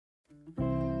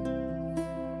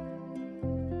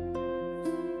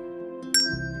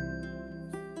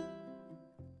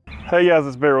Hey guys,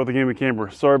 it's Barrett with the Gaming Camper.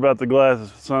 Sorry about the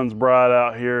glasses. The sun's bright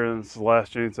out here and it's the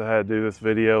last chance I had to do this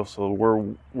video, so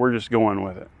we're just going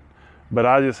with it. But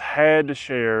I just had to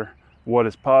share what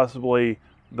is possibly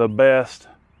the best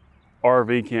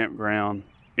RV campground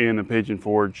in the Pigeon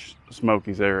Forge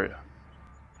Smokies area.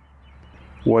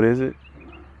 What is it?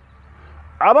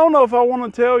 I don't know if I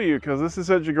want to tell you because this is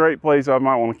such a great place I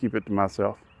might want to keep it to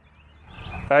myself.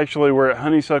 Actually, we're at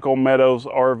Honeysuckle Meadows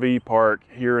RV Park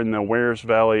here in the Wears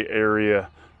Valley area,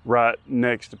 right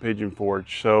next to Pigeon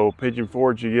Forge. So Pigeon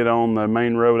Forge, you get on the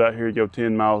main road out here, you go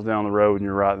 10 miles down the road and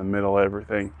you're right in the middle of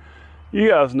everything. You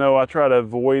guys know I try to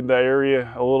avoid the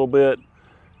area a little bit,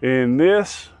 and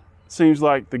this seems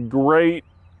like the great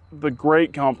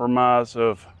compromise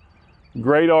of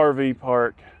great RV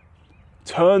park,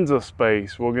 tons of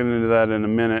space. We'll get into that in a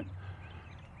minute.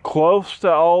 Close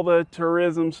to all the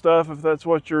tourism stuff if that's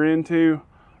what you're into,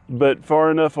 but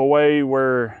far enough away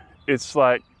where it's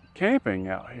like camping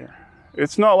out here.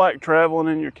 It's not like traveling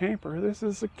in your camper. This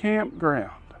is a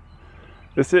campground.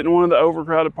 It's in one of the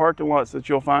overcrowded parking lots that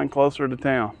you'll find closer to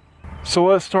town. So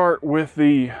let's start with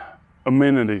the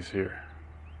amenities here.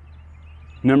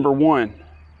 Number one,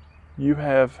 you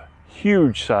have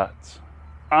huge sites.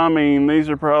 I mean, these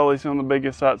are probably some of the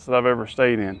biggest sites that I've ever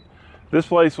stayed in. This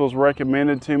place was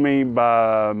recommended to me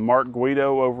by Mark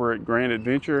Guido over at Grand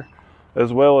Adventure,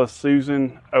 as well as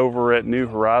Susan over at New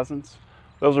Horizons.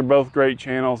 Those are both great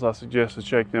channels. I suggest to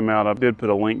check them out. I did put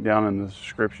a link down in the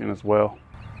description as well.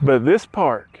 But this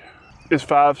park is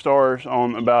 5 stars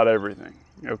on about everything,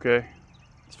 okay?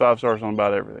 It's 5 stars on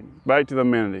about everything. Back to the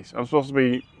amenities. I'm supposed to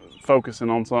be focusing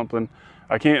on something.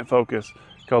 I can't focus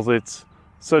because it's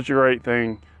such a great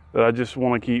thing that I just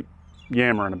want to keep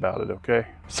yammering about it, okay?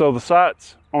 So the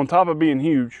sites, on top of being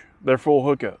huge, they're full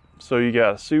hookup. So you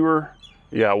got a sewer,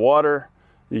 you got water,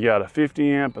 you got a 50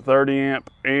 amp, a 30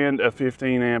 amp, and a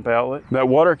 15 amp outlet. That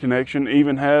water connection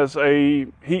even has a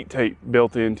heat tape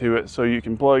built into it, so you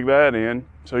can plug that in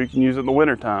so you can use it in the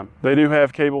winter time. They do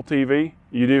have cable TV.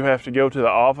 You do have to go to the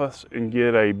office and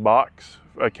get a box,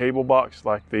 a cable box,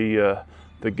 like the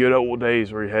good old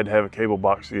days where you had to have a cable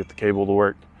box to get the cable to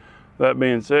work. That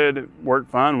being said, it worked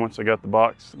fine once I got the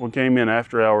box. We came in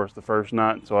after hours the first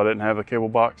night, so I didn't have a cable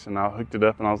box, and I hooked it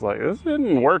up and I was like, this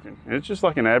isn't working. It's just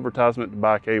like an advertisement to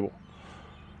buy cable.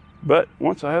 But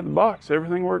once I had the box,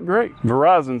 everything worked great.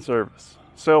 Verizon service,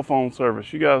 cell phone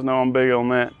service. You guys know I'm big on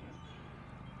that.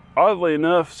 Oddly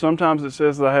enough, sometimes it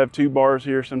says that I have 2 bars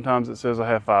here, sometimes it says I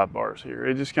have 5 bars here.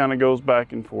 It just kind of goes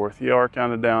back and forth. You are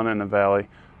kind of down in the valley.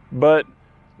 But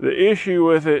the issue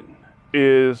with it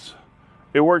is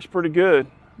it works pretty good,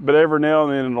 but every now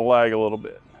and then it'll lag a little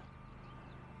bit.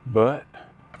 But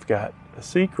I've got a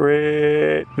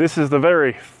secret. This is the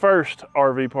very first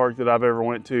RV park that I've ever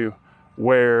went to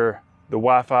where the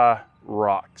Wi-Fi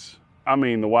rocks. I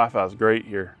mean, the Wi-Fi is great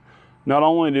here. Not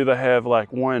only do they have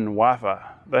like one Wi-Fi,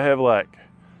 they have like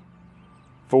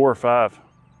 4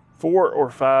 or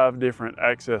 5 different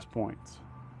access points.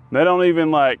 They don't even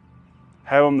like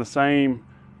have them the same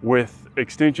with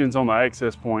extensions on the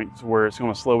access points where it's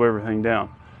going to slow everything down.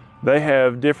 They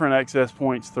have different access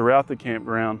points throughout the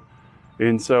campground.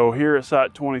 And so here at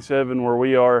site 27 where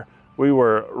we are, we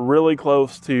were really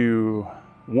close to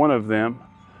one of them,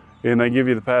 and they give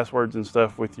you the passwords and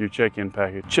stuff with your check-in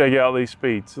package. Check out these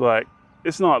speeds. Like,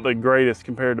 it's not the greatest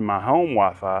compared to my home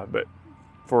Wi-Fi, but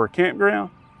for a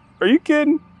campground, are you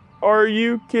kidding? Are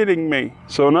you kidding me?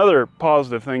 So another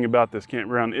positive thing about this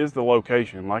campground is the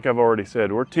location. Like I've already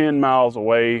said, we're 10 miles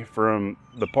away from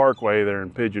the parkway there in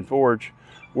Pigeon Forge,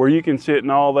 where you can sit in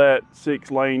all that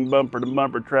 6-lane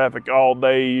bumper-to-bumper traffic all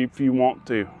day if you want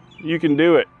to. You can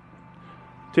do it.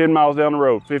 10 miles down the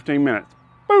road, 15 minutes,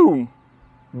 boom.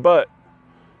 But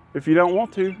if you don't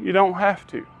want to, you don't have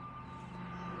to.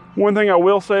 One thing I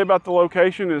will say about the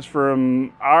location is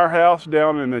from our house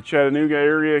down in the Chattanooga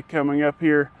area coming up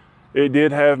here, it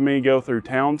did have me go through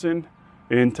Townsend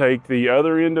and take the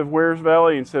other end of Wears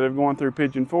Valley instead of going through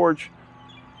Pigeon Forge.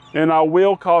 And I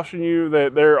will caution you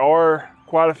that there are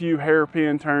quite a few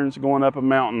hairpin turns going up a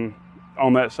mountain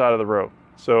on that side of the road.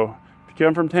 So if you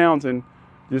come from Townsend,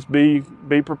 just be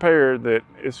prepared that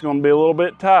it's going to be a little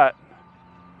bit tight.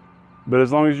 But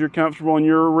as long as you're comfortable in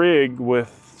your rig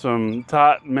with some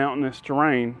tight mountainous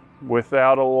terrain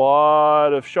without a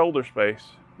lot of shoulder space,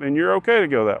 then you're okay to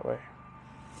go that way.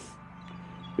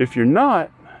 If you're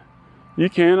not, you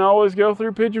can always go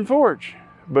through Pigeon Forge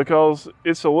because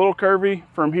it's a little curvy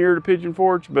from here to Pigeon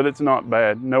Forge, but it's not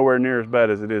bad. Nowhere near as bad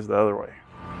as it is the other way.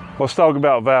 Let's talk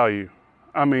about value.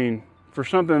 I mean, for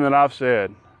something that I've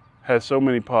said has so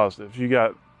many positives. You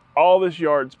got all this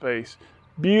yard space,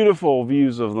 beautiful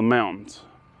views of the mountains,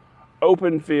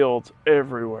 open fields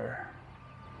everywhere,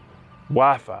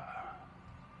 Wi-Fi.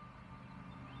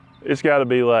 It's got to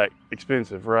be like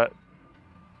expensive, right?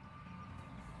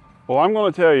 Well, I'm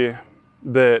going to tell you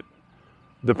that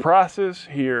the prices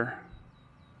here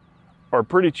are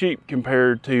pretty cheap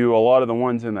compared to a lot of the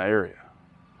ones in the area.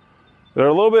 They're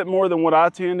a little bit more than what I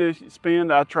tend to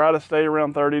spend. I try to stay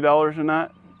around $30 a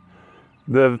night.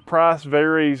 The price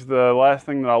varies. The last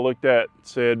thing that I looked at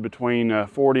said between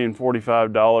 $40 and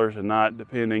 $45 a night,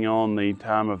 depending on the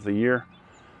time of the year.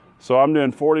 So I'm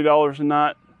doing $40 a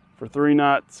night for 3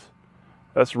 nights.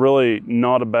 That's really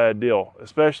not a bad deal,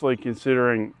 especially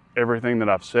considering everything that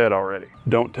I've said already.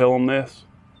 Don't tell them this,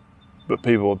 but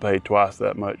people would pay twice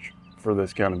that much for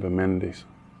this kind of amenities.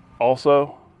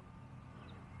 Also,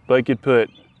 they could put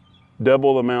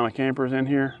double the amount of campers in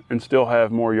here and still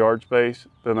have more yard space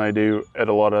than they do at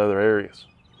a lot of other areas.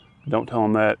 Don't tell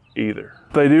them that either.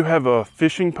 They do have a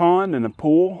fishing pond and a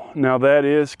pool. Now that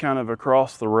is kind of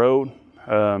across the road.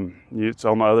 It's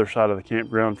on the other side of the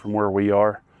campground from where we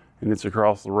are, and it's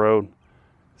across the road.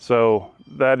 So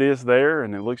that is there,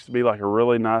 and it looks to be like a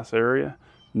really nice area.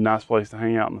 Nice place to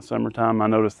hang out in the summertime. I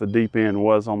noticed the deep end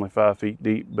was only 5 feet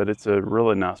deep, but it's a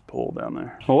really nice pool down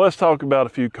there. Well, let's talk about a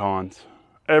few cons.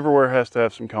 Everywhere has to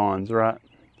have some cons, right?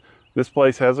 This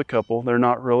place has a couple. They're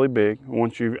not really big.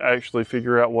 Once you actually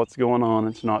figure out what's going on,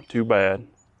 it's not too bad.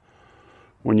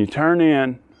 When you turn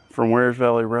in from Wares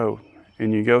Valley Road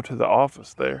and you go to the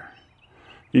office there,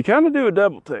 you kind of do a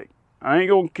double take. I ain't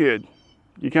gonna kid.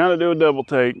 You kind of do a double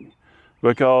take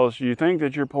because you think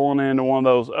that you're pulling into one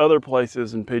of those other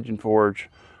places in Pigeon Forge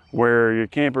where your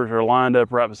campers are lined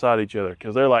up right beside each other,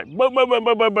 because they're like boom, boom, boom,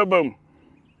 boom, boom, boom, boom.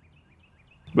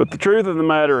 But the truth of the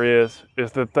matter is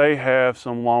that they have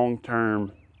some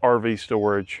long-term RV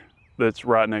storage that's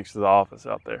right next to the office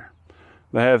out there.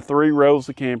 They have 3 rows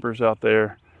of campers out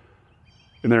there,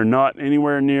 and they're not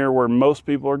anywhere near where most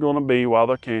people are going to be while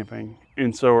they're camping.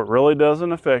 And so it really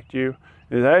doesn't affect you.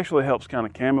 It actually helps kind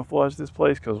of camouflage this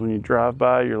place, because when you drive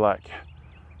by, you're like,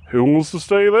 who wants to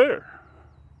stay there?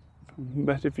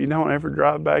 But if you don't ever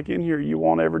drive back in here, you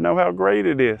won't ever know how great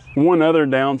it is. One other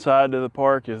downside to the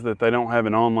park is that they don't have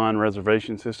an online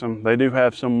reservation system. They do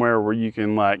have somewhere where you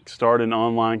can like start an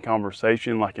online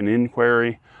conversation, like an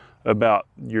inquiry about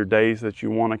your days that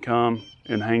you want to come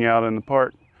and hang out in the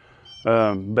park.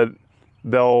 But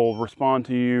they'll respond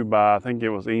to you by, I think it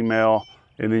was email,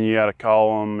 and then you got to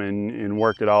call them and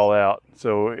work it all out.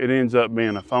 So it ends up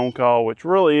being a phone call, which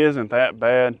really isn't that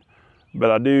bad.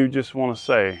 But I do just want to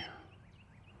say,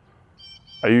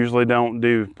 I usually don't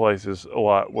do places a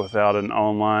lot without an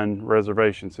online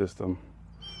reservation system,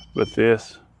 but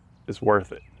this is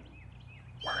worth it.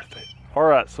 Worth it. All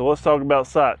right, so let's talk about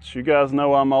sites. You guys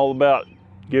know I'm all about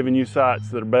giving you sites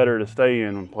that are better to stay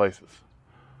in places.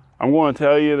 I'm going to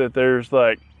tell you that there's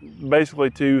like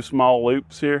basically 2 small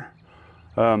loops here.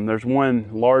 There's one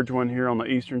large one here on the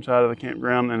eastern side of the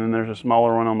campground, and then there's a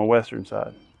smaller one on the western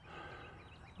side.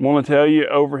 I want to tell you,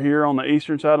 over here on the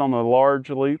eastern side, on the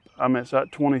large loop, I'm at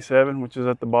site 27, which is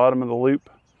at the bottom of the loop.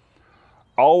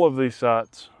 All of these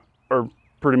sites are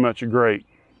pretty much great.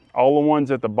 All the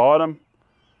ones at the bottom,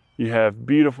 you have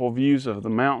beautiful views of the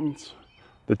mountains.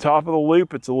 The top of the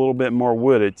loop, it's a little bit more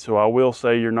wooded, so I will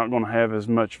say you're not going to have as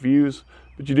much views,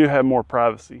 but you do have more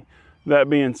privacy. That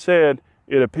being said,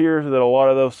 it appears that a lot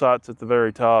of those sites at the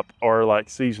very top are like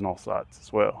seasonal sites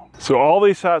as well. So all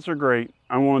these sites are great.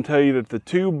 I want to tell you that the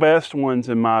 2 best ones,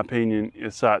 in my opinion,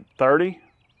 is site 30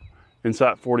 and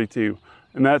site 42.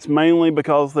 And that's mainly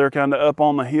because they're kind of up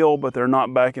on the hill, but they're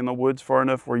not back in the woods far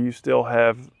enough where you still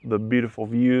have the beautiful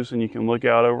views and you can look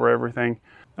out over everything.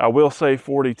 I will say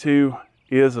 42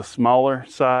 is a smaller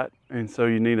site, and so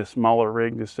you need a smaller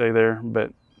rig to stay there,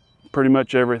 but pretty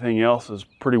much everything else is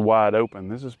pretty wide open.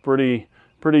 This is pretty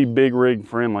big rig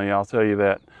friendly, I'll tell you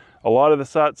that. A lot of the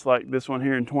sites like this one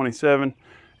here in 27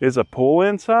 is a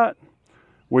pull-in site,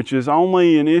 which is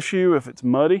only an issue if it's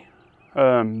muddy.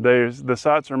 The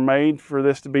sites are made for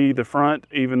this to be the front,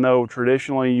 even though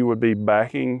traditionally you would be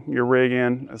backing your rig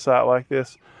in a site like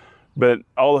this. But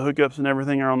all the hookups and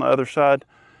everything are on the other side.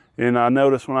 And I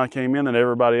noticed when I came in that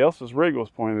everybody else's rig was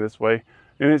pointed this way.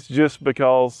 And it's just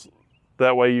because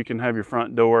that way you can have your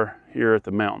front door here at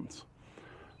the mountains.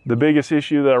 The biggest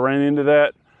issue that I ran into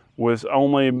that was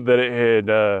only that it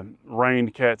had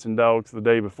rained cats and dogs the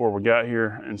day before we got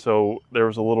here, and so there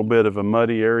was a little bit of a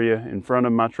muddy area in front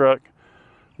of my truck,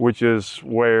 which is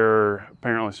where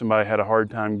apparently somebody had a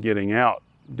hard time getting out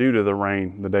due to the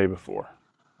rain the day before.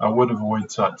 I would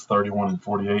avoid sites 31 and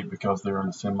 48 because they're in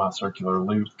a semicircular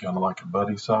loop, kind of like a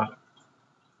buddy site.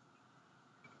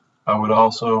 I would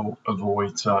also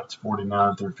avoid sites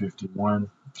 49 through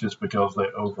 51 just because they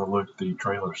overlook the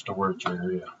trailer storage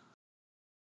area.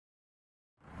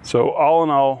 So all in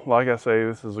all, like I say,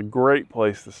 this is a great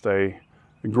place to stay,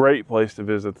 a great place to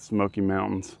visit the Smoky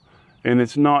Mountains. And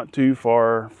it's not too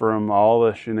far from all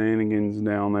the shenanigans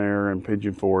down there in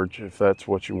Pigeon Forge, if that's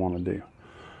what you want to do.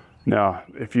 Now,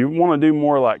 if you want to do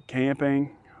more like camping,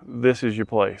 this is your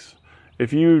place.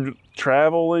 If you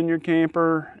travel in your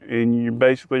camper and you're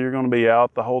going to be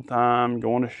out the whole time,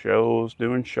 going to shows,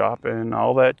 doing shopping,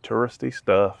 all that touristy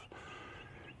stuff,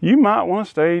 you might want to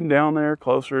stay down there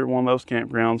closer to one of those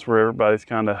campgrounds where everybody's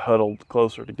kind of huddled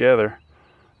closer together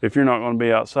if you're not going to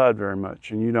be outside very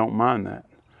much and you don't mind that.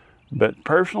 But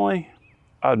personally,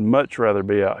 I'd much rather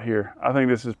be out here. I think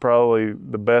this is probably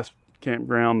the best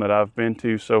campground that I've been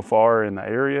to so far in the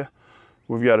area.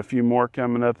 We've got a few more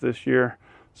coming up this year,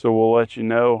 so we'll let you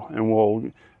know, and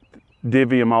we'll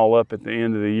divvy them all up at the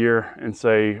end of the year and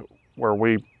say where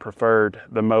we preferred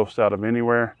the most out of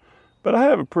anywhere. But I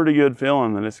have a pretty good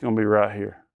feeling that it's going to be right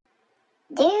here.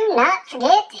 Do not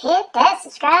forget to hit that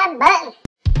subscribe button.